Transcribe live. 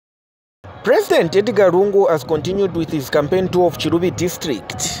President EDGAR Lungu has continued with his campaign tour of Chilubi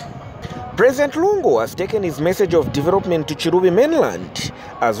district. President Lungu has taken his message of development to Chilubi mainland,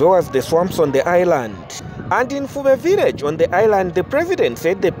 as well as the swamps on the island. And in Fube village on the island, the president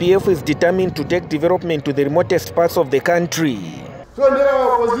said the PF is determined to take development to the remotest parts of the country. So in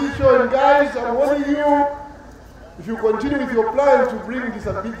our opposition, guys, I'm warning you, if you continue with your plan to bring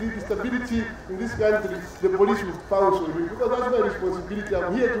stability in this country, the police will pounce on you. Because that's my responsibility.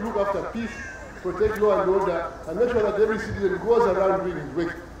 I'm here to look after peace, protect law and order, and make sure that every citizen goes around doing his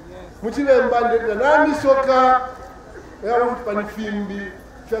work. Muchive mbande nami soka ya panifimbi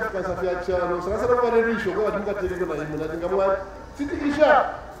chafika safia chano sasa kwa risho kwa tinga teleko na himu na tinga mwa sitikisha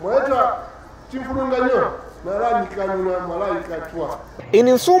mwaita chimfulunganyo na rani kanuna malaika twa. In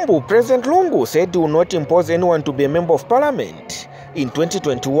Nsumbu, President Lungu said he will not impose anyone to be a member of parliament in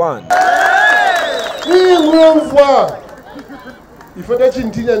 2021. Ngumva ifata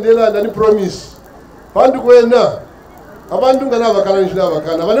chintinya ndela ndani promise bantu kwena abantu ngana abakana njina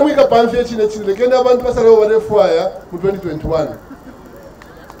abakana bane mwika pamfye chine chine kenda abantu basalewo barefwaya mu 2021.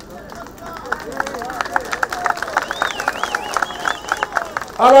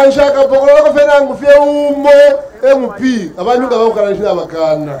 Aranshaka bokolo ko fena ngufye umo MP abantu ngabakana njina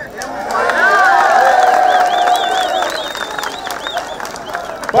abakana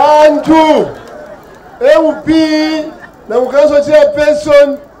bantu MP na mukaso cha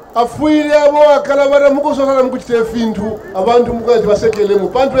person afuire abo akalabara mukosokana mukutite fintu abantu mukati basekelemu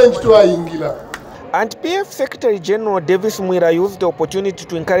bantu enchito ayingila. And PF Secretary General Davis Mwira used the opportunity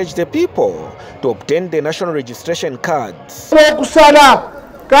to encourage the people to obtain the national registration cards. Kusala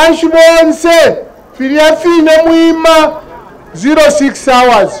kanshibonse filia fine muima 06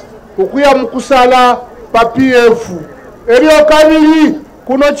 hours okuya mukusala pa PF eriyo kabiri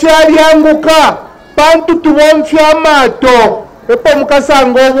kuno cyari yanguka bantu tubomfya mato epo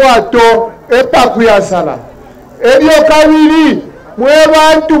mukasango bwato epa kuyasala eriyo kabiri mwe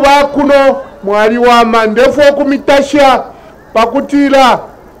bantu bakuno mwali wa mandefo kumitasha pakutira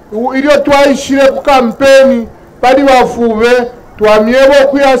iriyo twayishire ku campaign bali bafube twamyebo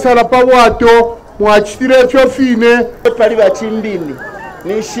kuyasala pa bwato mwachitire cyo fine bali bachindini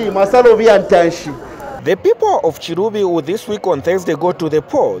nishi masalo byantanshi. The people of Chilubi will this week on Thursday go to the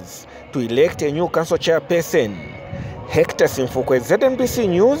polls to elect a new council chairperson. Hector Simfukwe, ZNBC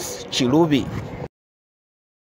News, Chilubi.